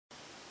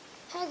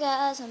Hi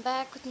guys, I'm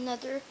back with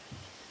another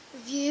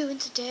review, and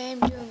today I'm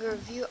doing a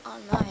review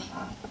on my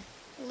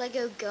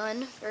Lego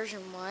gun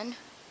version 1.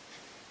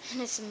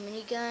 And it's a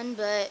mini gun,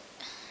 but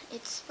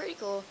it's pretty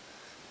cool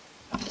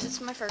because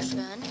it's my first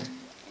gun.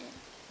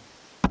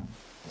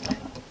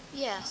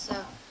 Yeah,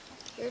 so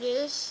here it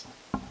is.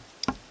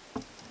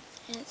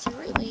 And it's a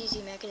really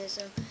easy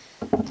mechanism.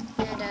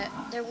 And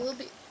there will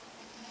be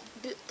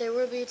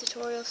a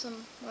tutorial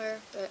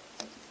somewhere, but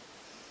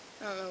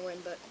I don't know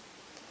when, but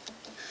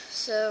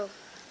so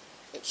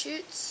it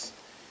shoots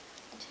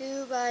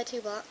 2 by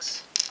 2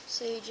 blocks.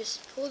 So you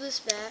just pull this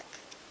back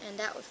and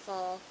that would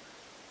fall,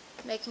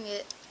 making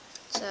it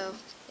so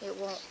it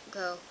won't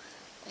go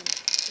and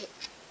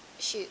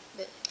shoot.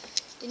 But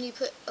then you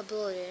put a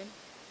bullet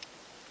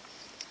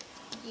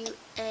in, you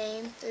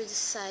aim through the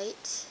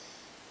sight,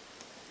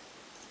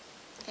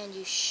 and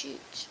you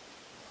shoot.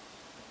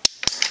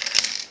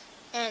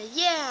 And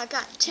yeah, I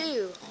got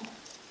 2.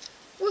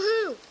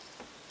 Woohoo!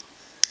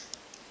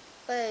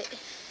 But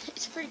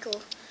it's pretty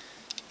cool.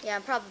 Yeah,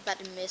 I'm probably about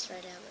to miss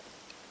right now,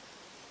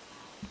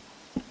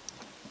 but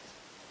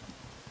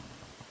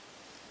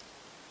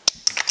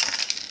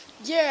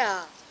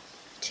yeah!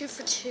 2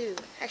 for 2.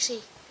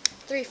 Actually,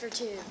 3 for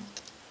 2.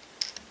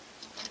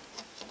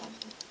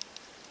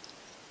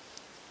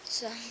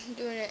 So I'm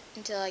doing it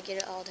until I get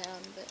it all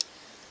down, but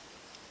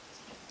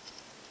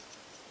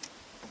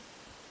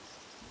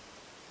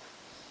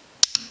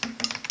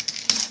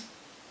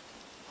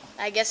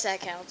I guess that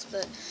counts,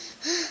 but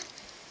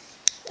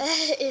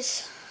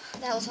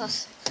that was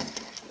awesome.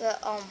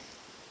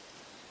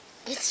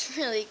 It's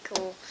really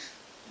cool.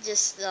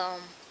 Just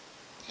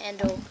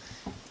handle,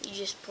 you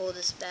just pull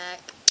this back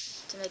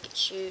to make it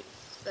shoot,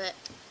 but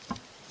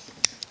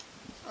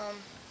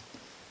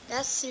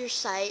that's your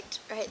sight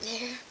right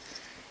there,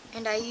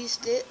 and I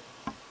used it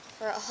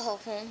for all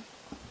of them,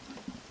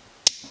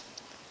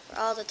 for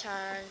all the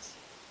turns,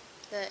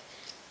 but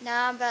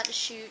now I'm about to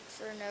shoot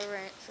for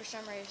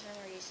some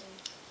reason.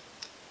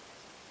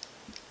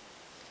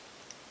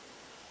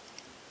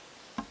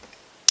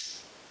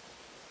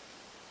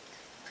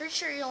 Pretty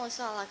sure you only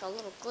saw like a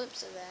little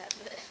glimpse of that,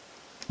 but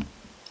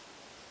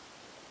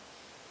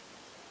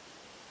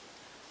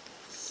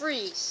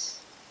freeze.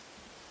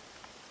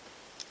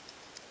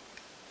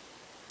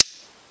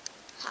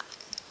 Ha.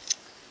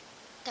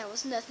 There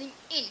was nothing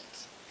in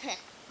it.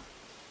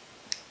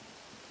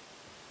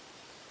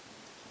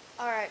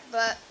 Alright,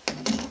 but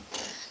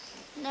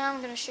now I'm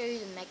going to show you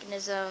the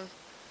mechanism.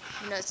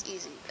 You know it's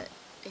easy, but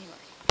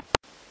anyway.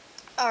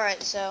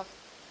 Alright, so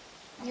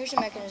here's the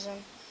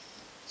mechanism.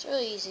 It's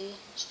really easy.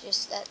 It's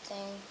just that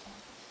thing.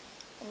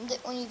 And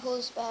when you pull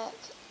this back,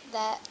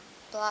 that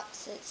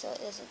blocks it so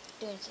it doesn't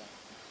do anything.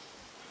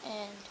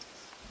 And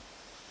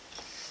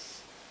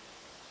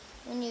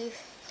when you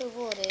put a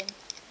bullet in,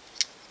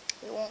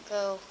 it won't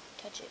go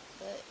touch it.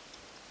 But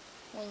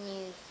when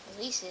you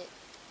release it,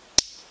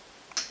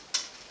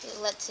 it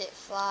lets it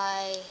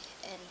fly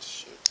and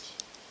shoot.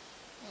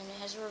 And it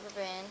has a rubber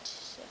band,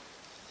 so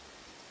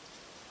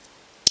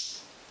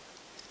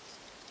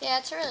yeah,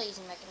 it's a really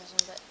easy mechanism,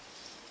 but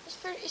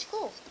it's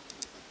cool.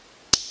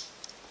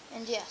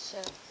 And yeah, so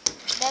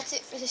that's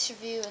it for this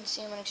review, and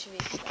see you in my next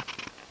review. Bye.